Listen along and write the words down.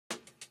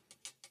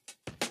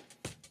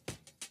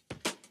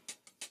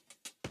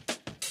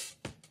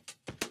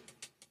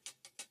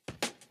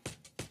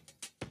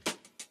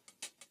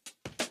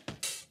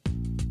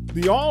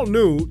The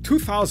all-new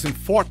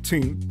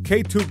 2014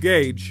 K2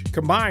 gauge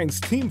combines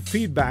team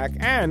feedback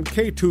and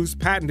K2's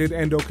patented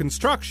endo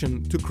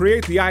construction to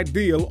create the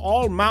ideal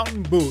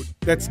all-mountain boot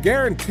that's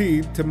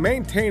guaranteed to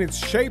maintain its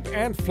shape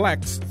and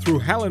flex through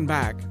hell and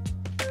back.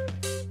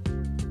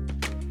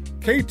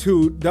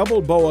 K2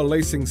 double boa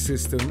lacing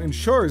system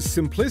ensures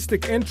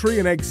simplistic entry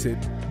and exit,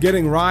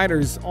 getting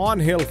riders on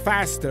hill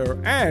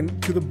faster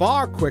and to the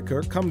bar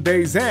quicker come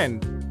day's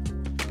end.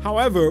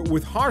 However,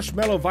 with harsh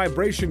metal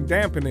vibration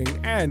dampening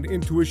and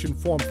Intuition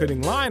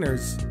form-fitting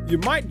liners, you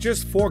might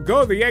just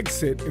forego the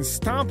exit and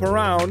stomp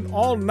around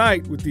all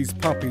night with these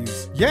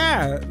puppies.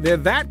 Yeah, they're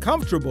that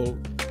comfortable.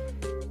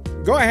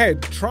 Go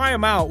ahead, try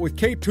them out with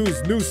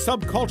K2's new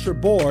Subculture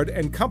board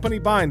and company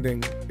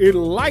binding.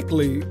 It'll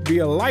likely be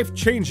a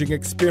life-changing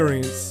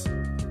experience.